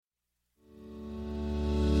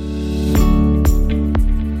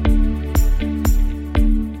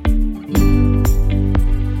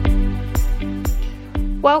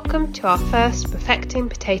welcome to our first Perfecting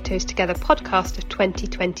Potatoes Together podcast of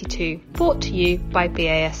 2022, brought to you by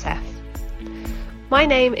BASF. My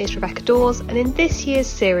name is Rebecca Dawes, and in this year's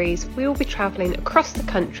series we will be travelling across the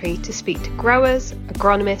country to speak to growers,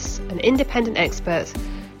 agronomists and independent experts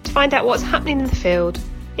to find out what's happening in the field,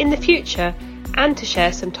 in the future, and to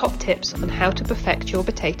share some top tips on how to perfect your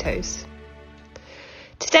potatoes.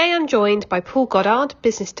 Today I'm joined by Paul Goddard,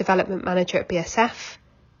 Business Development Manager at BASF,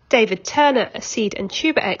 David Turner, a seed and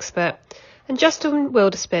tuber expert, and Justin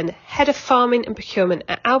Wilderspin, Head of Farming and Procurement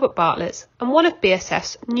at Albert Bartlett and one of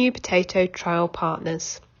BASF's new potato trial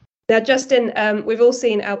partners. Now, Justin, we've all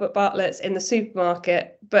seen Albert Bartlett in the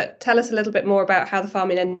supermarket, but tell us a little bit more about how the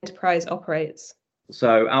farming enterprise operates.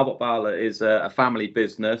 So Albert Bartlett is a family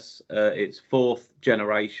business. It's fourth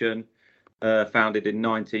generation, founded in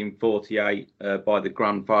 1948 by the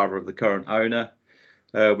grandfather of the current owner.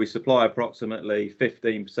 We supply approximately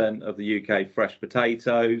 15% of the UK fresh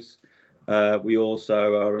potatoes. We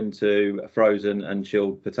also are into frozen and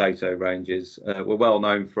chilled potato ranges. We're well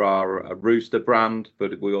known for our Rooster brand,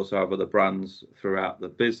 but we also have other brands throughout the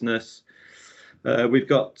business. We've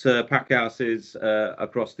got packhouses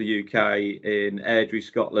across the UK in Airdrie,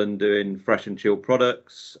 Scotland, doing fresh and chilled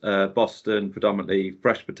products, Boston, predominantly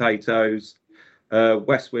fresh potatoes,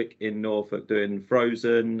 Westwick in Norfolk doing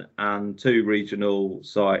frozen, and two regional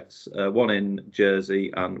sites, one in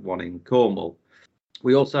Jersey and one in Cornwall.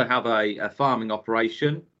 We also have a farming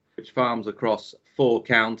operation which farms across 4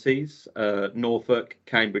 counties, Norfolk,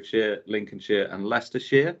 Cambridgeshire, Lincolnshire and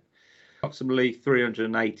Leicestershire. Approximately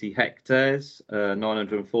 380 hectares,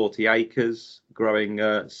 940 acres, growing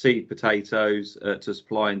seed potatoes to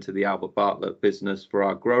supply into the Albert Bartlett business for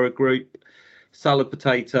our grower group, salad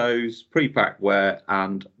potatoes, pre-packed ware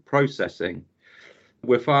and processing.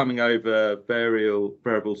 We're farming over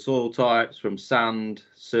variable soil types from sand,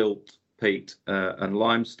 silt, peat and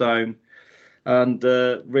limestone. And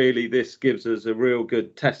really this gives us a real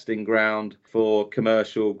good testing ground for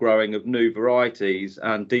commercial growing of new varieties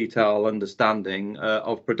and detailed understanding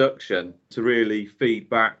of production to really feed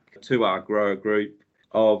back to our grower group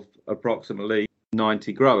of approximately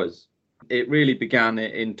 90 growers. It really began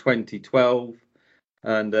in 2012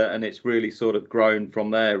 and it's really sort of grown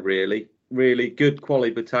from there really. Really good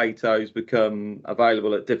quality potatoes become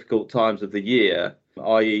available at difficult times of the year,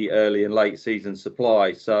 i.e. early and late season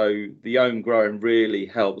supply. So the own growing really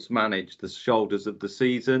helps manage the shoulders of the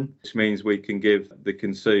season, which means we can give the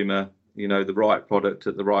consumer, the right product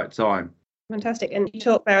at the right time. Fantastic. And you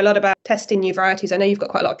talk there a lot about testing new varieties. I know you've got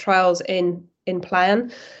quite a lot of trials in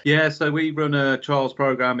plan. Yeah, so we run a trials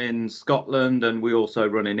program in Scotland and we also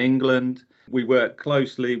run in England. We work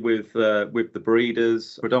closely with the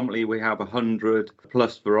breeders. Predominantly, we have 100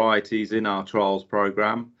 plus varieties in our trials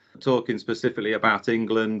program. Talking specifically about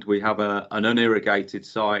England, we have an unirrigated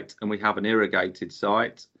site and we have an irrigated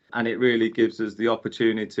site. And it really gives us the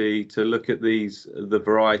opportunity to look at the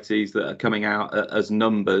varieties that are coming out as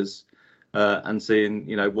numbers and seeing,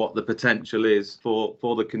 what the potential is for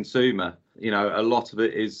the consumer. A lot of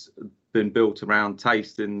it is been built around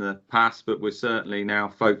taste in the past, but we're certainly now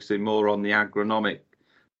focusing more on the agronomic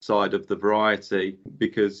side of the variety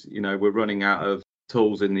because, we're running out of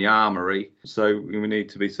tools in the armoury. So we need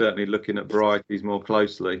to be certainly looking at varieties more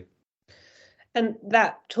closely. And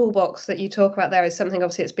that toolbox that you talk about there is something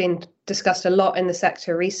obviously it's been discussed a lot in the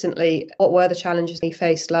sector recently. What were the challenges you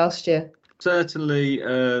faced last year? Certainly,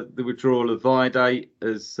 the withdrawal of Vidate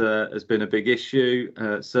has been a big issue.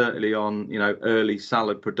 Certainly on early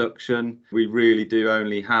salad production, we really do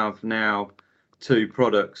only have now 2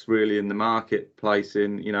 products really in the marketplace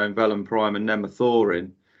in Vellum Prime and Nemathorin,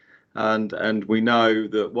 and we know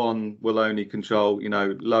that one will only control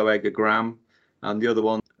low egogram, and the other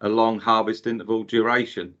one a long harvest interval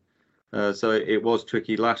duration. So it was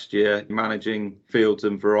tricky last year managing fields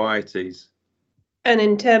and varieties. And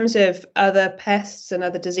in terms of other pests and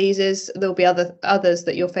other diseases, there'll be others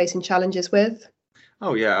that you're facing challenges with?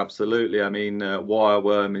 Oh, yeah, absolutely. I mean,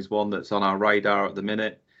 wireworm is one that's on our radar at the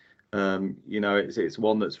minute. It's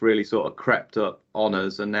one that's really sort of crept up on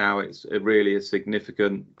us, and now it's really a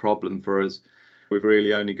significant problem for us. We've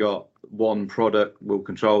really only got one product will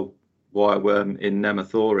control wireworm in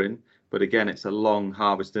Nemathorin, but again, it's a long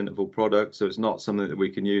harvest interval product, so it's not something that we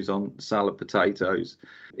can use on salad potatoes.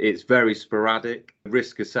 It's very sporadic.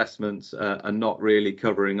 Risk assessments are not really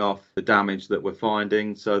covering off the damage that we're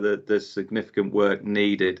finding, so that there's significant work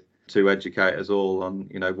needed to educate us all on,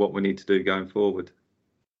 what we need to do going forward.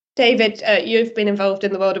 David, you've been involved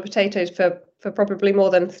in the world of potatoes for probably more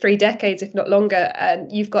than 3 decades, if not longer,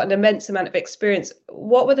 and you've got an immense amount of experience.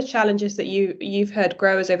 What were the challenges that you've heard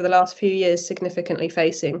growers over the last few years significantly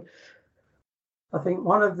facing? I think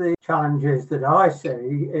one of the challenges that I see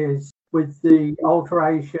is with the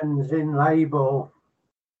alterations in label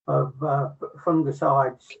of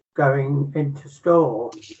fungicides going into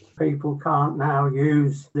store, people can't now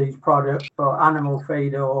use these products for animal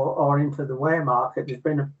feed or into the ware market. There's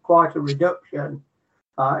been quite a reduction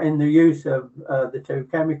in the use of the two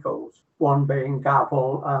chemicals, one being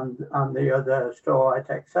Gavel and the other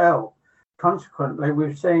Storite XL. Consequently,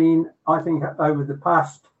 we've seen, I think, over the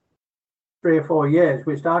past 3 or 4 years,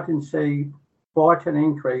 we're starting to see quite an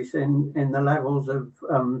increase in the levels of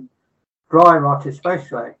dry rot,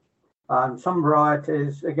 especially. Some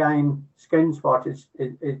varieties, again, skin spot is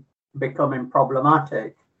becoming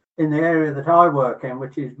problematic. In the area that I work in,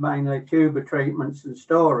 which is mainly tuber treatments and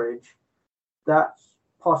storage, that's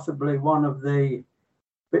possibly one of the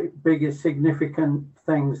biggest significant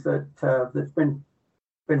things that's been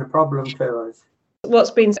a problem to us.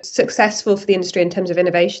 What's been successful for the industry in terms of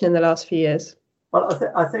innovation in the last few years? Well,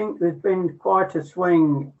 I think there's been quite a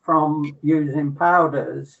swing from using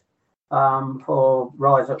powders for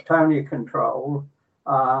rhizoctonia control.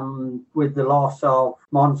 With the loss of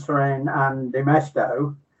Monsterin and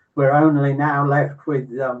Demesto, we're only now left with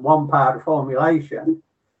one powder formulation,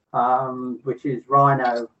 which is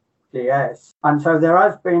Rhino DS. And so there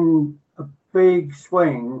has been a big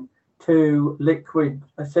swing to liquid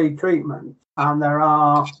seed treatment. And there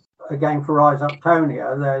are, again, for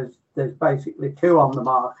rhizoctonia, there's basically 2 on the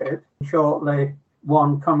market. Shortly,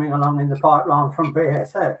 one coming along in the pipeline from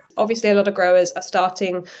BASF. Obviously, a lot of growers are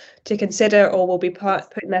starting to consider or will be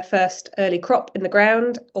putting their first early crop in the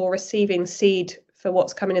ground or receiving seed for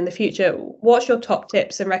what's coming in the future. What's your top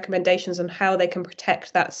tips and recommendations on how they can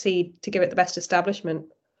protect that seed to give it the best establishment?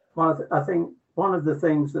 Well, I think one of the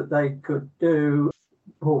things that they could do,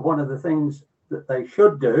 or one of the things that they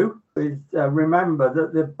should do, is remember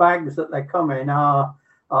that the bags that they come in are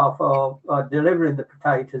for delivering the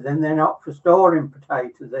potatoes in, they're not for storing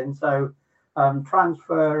potatoes in. So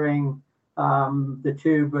transferring the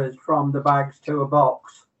tubers from the bags to a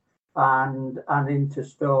box and into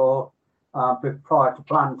store prior to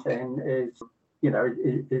planting is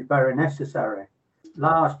very necessary.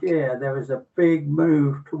 Last year there was a big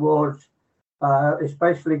move towards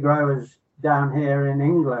especially growers down here in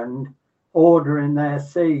England ordering their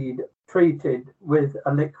seed treated with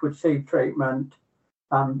a liquid seed treatment.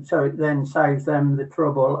 So it then saves them the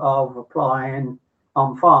trouble of applying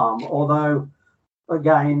on farm. Although,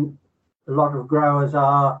 again, a lot of growers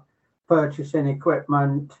are purchasing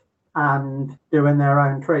equipment and doing their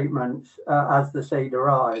own treatments as the seed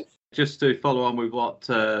arrives. Just to follow on with what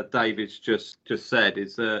David's just said,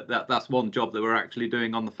 is that's one job that we're actually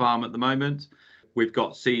doing on the farm at the moment. We've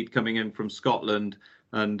got seed coming in from Scotland,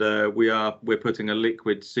 and we're putting a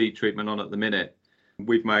liquid seed treatment on at the minute.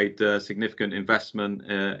 We've made a significant investment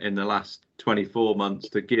in the last 24 months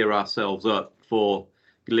to gear ourselves up for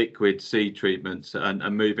liquid seed treatments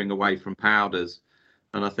and moving away from powders.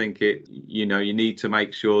 And I think you need to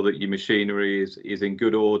make sure that your machinery is in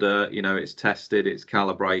good order, it's tested, it's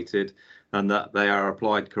calibrated, and that they are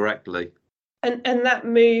applied correctly. And that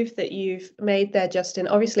move that you've made there, Justin,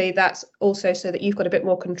 obviously that's also so that you've got a bit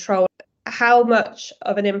more control. How much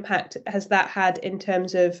of an impact has that had in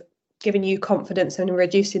terms of giving you confidence and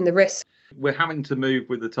reducing the risk? We're having to move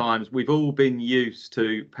with the times. We've all been used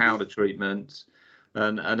to powder treatments.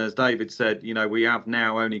 And as David said, we have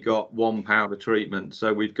now only got one powder treatment.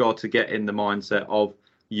 So we've got to get in the mindset of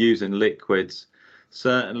using liquids.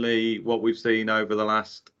 Certainly what we've seen over the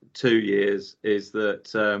last 2 years is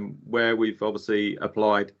that where we've obviously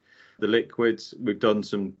applied the liquids, we've done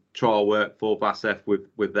some trial work for BASF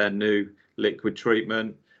with their new liquid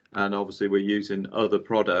treatment. And obviously we're using other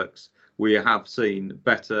products. We have seen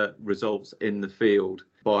better results in the field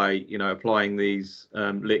by applying these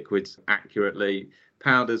liquids accurately.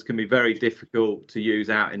 Powders can be very difficult to use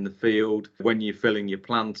out in the field when you're filling your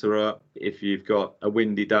planter up. If you've got a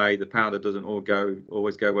windy day, the powder doesn't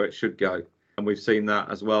always go where it should go. And we've seen that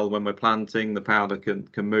as well when we're planting. The powder can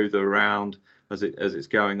move around as it's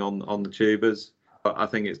going on the tubers. But I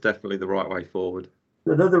think it's definitely the right way forward.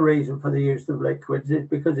 Another reason for the use of liquids is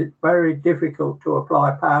because it's very difficult to apply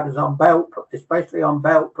powders on especially on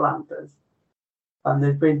belt planters. And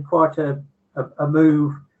there's been quite a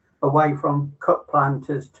move away from cut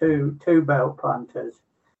planters to belt planters.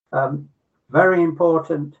 Very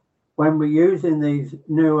important when we're using these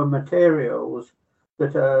newer materials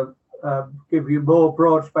that give you more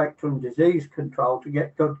broad spectrum disease control to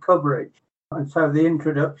get good coverage. And so the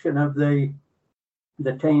introduction of the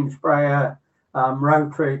team sprayer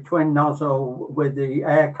rotary twin nozzle with the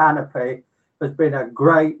air canopy has been a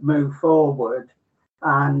great move forward,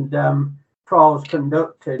 and trials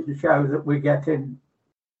conducted to show that we're getting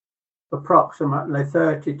approximately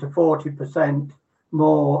 30 to 40%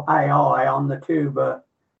 more AI on the tuber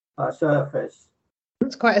surface.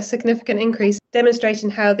 It's quite a significant increase, demonstrating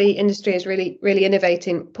how the industry is really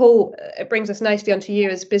innovating. Paul, it brings us nicely onto you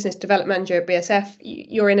as business development manager at BASF.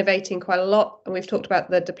 You're innovating quite a lot, and we've talked about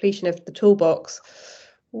the depletion of the toolbox.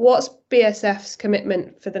 What's BASF's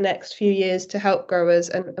commitment for the next few years to help growers,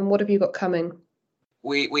 and what have you got coming?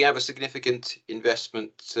 We have a significant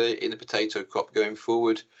investment in the potato crop going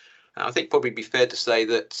forward. I think probably be fair to say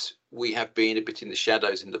that we have been a bit in the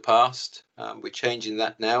shadows in the past. We're changing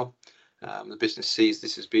that now. The business sees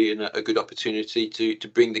this as being a good opportunity to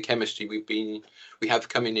bring the chemistry we have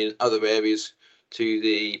coming in other areas to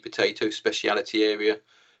the potato speciality area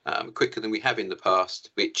quicker than we have in the past,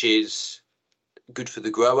 which is good for the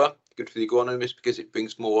grower, good for the agronomist, because it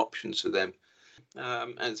brings more options for them.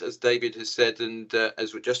 As David has said, and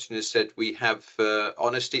as Justin has said, we have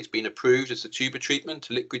Honesty. It's been approved as a tuber treatment,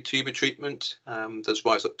 a liquid tuber treatment. Does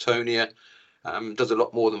Rhizoctonia, does a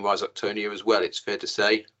lot more than Rhizoctonia as well, it's fair to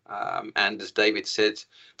say. And as David said,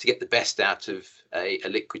 to get the best out of a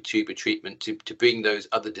liquid tuber treatment, to bring those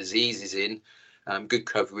other diseases in, good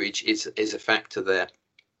coverage is a factor there.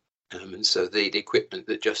 And so the equipment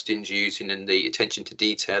that Justin's using and the attention to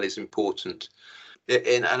detail is important.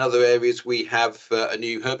 In other areas, we have a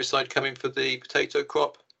new herbicide coming for the potato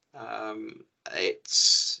crop.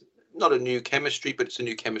 It's not a new chemistry, but it's a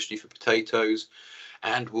new chemistry for potatoes,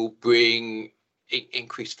 and will bring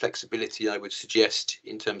increased flexibility, I would suggest,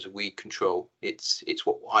 in terms of weed control. It's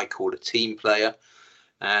what I call a team player,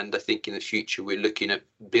 and I think in the future we're looking at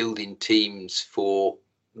building teams for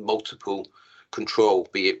multiple control,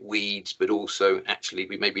 be it weeds, but also actually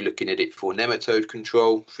we may be looking at it for nematode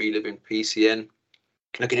control, free living PCN,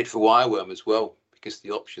 looking at it for wireworm as well, because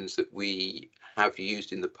the options that we have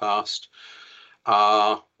used in the past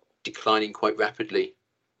are declining quite rapidly.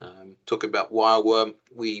 Talking about wireworm,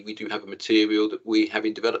 we do have a material that we have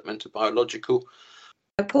in development, a biological.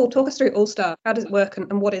 Paul, talk us through All-Star. How does it work,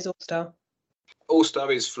 and what is All-Star?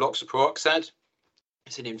 All-Star is fluoroxyperoxide.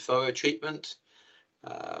 It's an in-furrow treatment.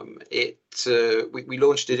 We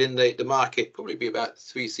launched it in the market probably about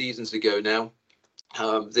 3 seasons ago now.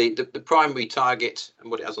 The primary target and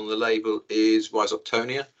what it has on the label is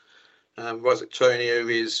Rhizoctonia. Rhizoctonia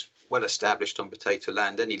is well established on potato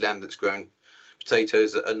land. Any land that's grown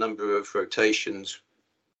potatoes a number of rotations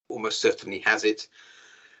almost certainly has it.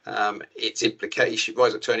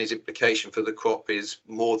 Rhizoctonia's implication for the crop is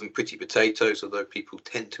more than pretty potatoes, although people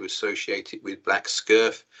tend to associate it with black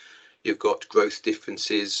scurf. You've got growth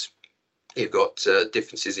differences. You've got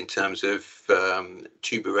differences in terms of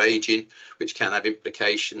tuber aging, which can have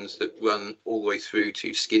implications that run all the way through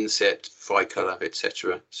to skin set, fry colour,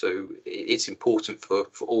 etc. So it's important for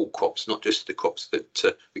all crops, not just the crops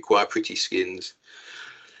that require pretty skins.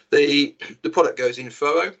 The product goes in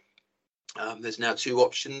furrow. There's now 2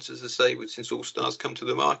 options, as I say, since All-Star's come to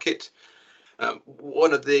the market.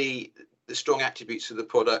 One of the strong attributes of the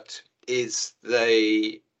product is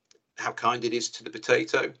how kind it is to the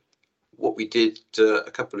potato. What we did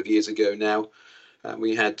a couple of years ago now,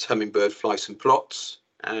 we had hummingbird flies and plots,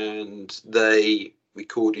 and they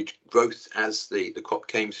recorded growth as the crop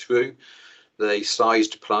came through. They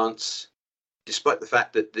sized plants, despite the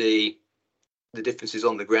fact that the differences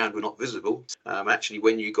on the ground were not visible. Actually,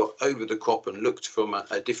 when you got over the crop and looked from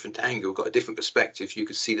a different angle, got a different perspective, you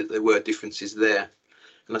could see that there were differences there.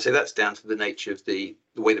 And I say that's down to the nature of the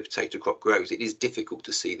way the potato crop grows. It is difficult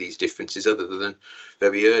to see these differences other than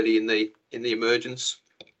very early in the emergence.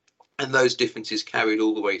 And those differences carried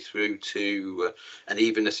all the way through to an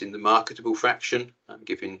evenness in the marketable fraction,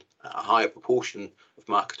 giving a higher proportion of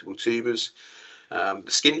marketable tubers. The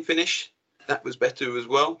skin finish, that was better as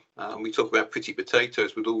well. We talk about pretty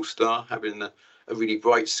potatoes with All-Star having a really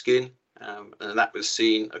bright skin, and that was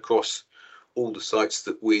seen across all the sites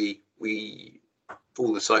that we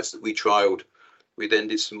trialled. We then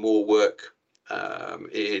did some more work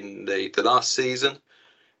in the last season,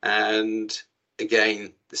 and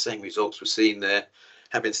again the same results were seen there.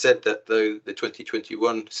 Having said that, though, the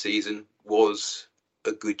 2021 season was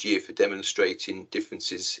a good year for demonstrating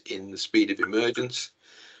differences in the speed of emergence,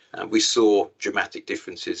 and we saw dramatic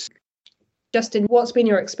differences. Justin, what's been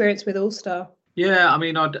your experience with All-Star? Yeah, I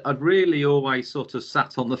mean, I'd really always sort of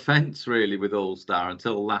sat on the fence really with All-Star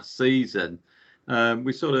until last season.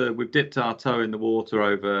 We've dipped our toe in the water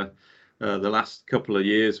over the last couple of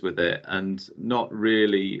years with it, and not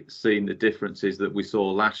really seen the differences that we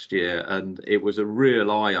saw last year. And it was a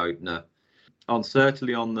real eye opener,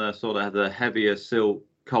 certainly on the sort of the heavier silt,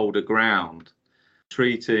 colder ground.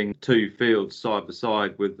 treating 2 fields side by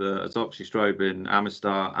side with azoxystrobin,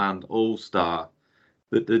 Amistar and All-Star,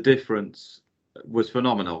 the difference was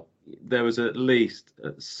phenomenal. There was at least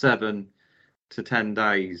 7 to 10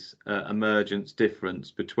 days emergence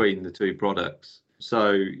difference between the 2 products.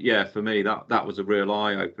 So yeah, for me that was a real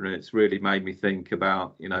eye-opener. It's really made me think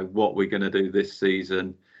about, what we're going to do this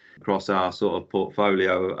season across our sort of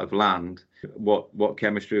portfolio of land, what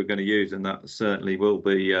chemistry we're going to use, and that certainly will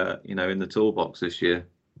be in the toolbox this year.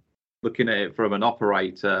 Looking at it from an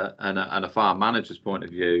operator and a farm manager's point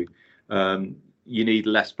of view, you need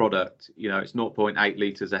less product. It's 0.8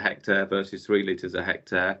 litres a hectare versus 3 litres a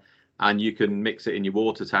hectare, and you can mix it in your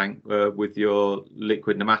water tank with your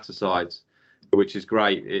liquid nematicides, which is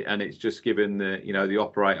great. And it's just giving the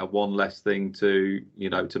operator one less thing to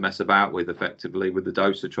mess about with, effectively, with the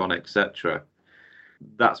dosatron, etc.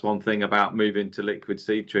 That's one thing about moving to liquid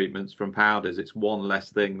seed treatments from powders. It's one less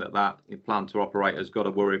thing that planter operator's got to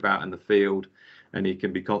worry about in the field, and he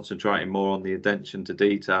can be concentrating more on the attention to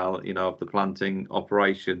detail, of the planting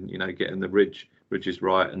operation, getting the ridges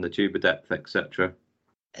right and the tuber depth, etc.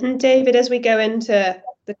 And David, as we go into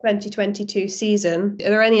the 2022 season, are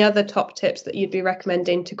there any other top tips that you'd be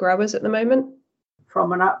recommending to growers at the moment?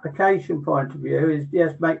 From an application point of view, is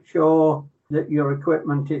just make sure that your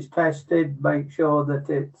equipment is tested, make sure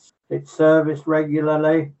that it's serviced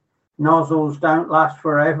regularly. Nozzles don't last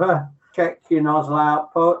forever. Check your nozzle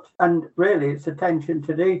output, and really it's attention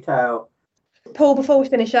to detail. Paul, before we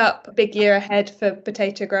finish up, big year ahead for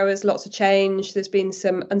potato growers, lots of change. There's been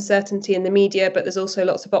some uncertainty in the media, but there's also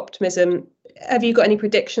lots of optimism. Have you got any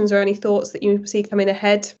predictions or any thoughts that you see coming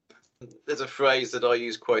ahead? There's a phrase that I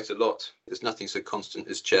use quite a lot. There's nothing so constant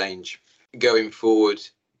as change. Going forward,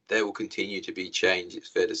 there will continue to be change. It's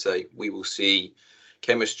fair to say we will see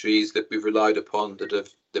chemistries that we've relied upon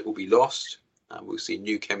that will be lost. We'll see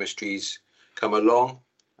new chemistries come along.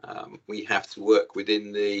 We have to work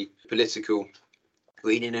within the political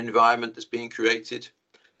greening environment that's being created.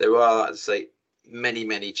 There are, as I say, many,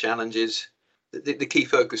 many challenges. The key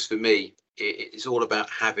focus for me is all about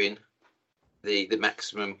having the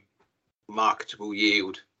maximum marketable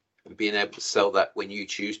yield and being able to sell that when you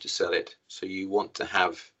choose to sell it. So you want to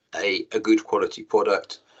have a good quality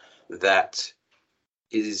product that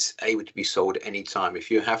is able to be sold at any time. If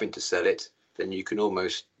you're having to sell it, then you can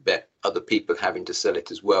almost bet other people having to sell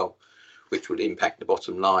it as well, which will impact the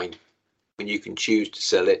bottom line. When you can choose to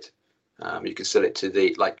sell it, you can sell it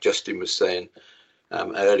to like Justin was saying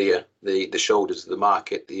earlier, the shoulders of the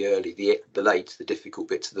market, the early, the late, the difficult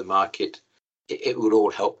bits of the market. It will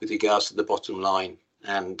all help with regards to the bottom line,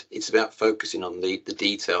 and it's about focusing on the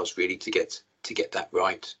details really to get that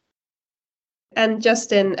right. And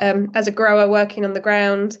Justin, as a grower working on the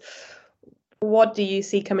ground, what do you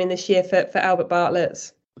see coming this year for Albert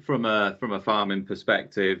Bartlett's? From a farming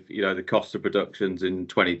perspective, the cost of productions in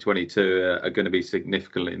 2022 are going to be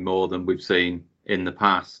significantly more than we've seen in the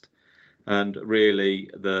past. And really,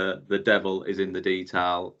 the devil is in the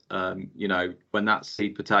detail. When that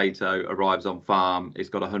seed potato arrives on farm, it's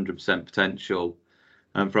got 100% potential.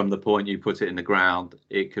 And from the point you put it in the ground,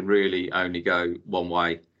 it can really only go one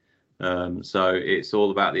way. So it's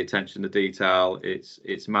all about the attention to detail.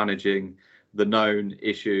 It's managing the known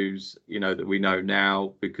issues, that we know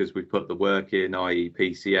now because we put the work in, i.e.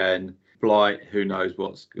 PCN, blight, who knows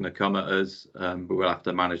what's going to come at us, but we'll have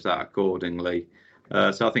to manage that accordingly.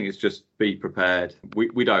 So I think it's just be prepared.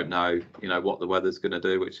 We don't know, what the weather's going to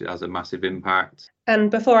do, which has a massive impact.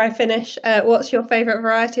 And before I finish, what's your favourite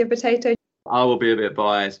variety of potato? I will be a bit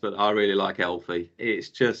biased, but I really like Elfie. It's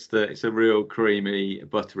just it's a real creamy,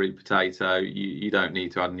 buttery potato. You don't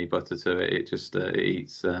need to add any butter to it. It just it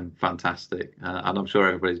eats fantastic, and I'm sure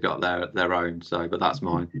everybody's got their own. But that's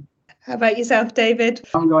mine. How about yourself, David?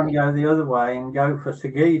 I'm going to go the other way and go for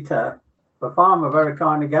Sagita. The farmer very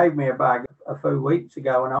kindly gave me a bag a few weeks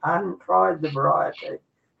ago, and I hadn't tried the variety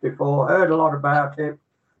before. Heard a lot about it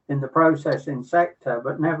in the processing sector,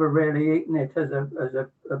 but never really eaten it as a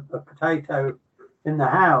potato in the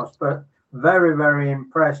house. But very, very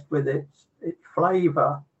impressed with its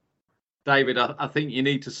flavour. David, I think you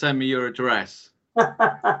need to send me your address. No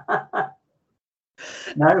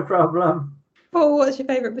problem. Paul, what's your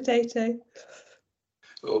favourite potato?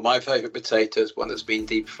 Well, my favourite potato is one that's been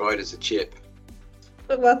deep fried as a chip.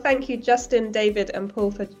 Well, thank you, Justin, David and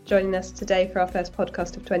Paul, for joining us today for our first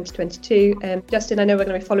podcast of 2022. Justin, I know we're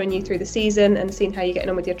going to be following you through the season and seeing how you're getting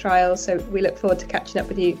on with your trials, so we look forward to catching up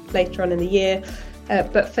with you later on in the year.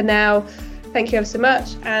 But for now, thank you ever so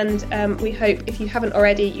much, and we hope, if you haven't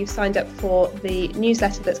already, you've signed up for the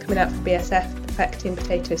newsletter that's coming out from BASF, Perfecting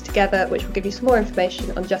Potatoes Together, which will give you some more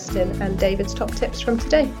information on Justin and David's top tips from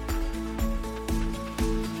today.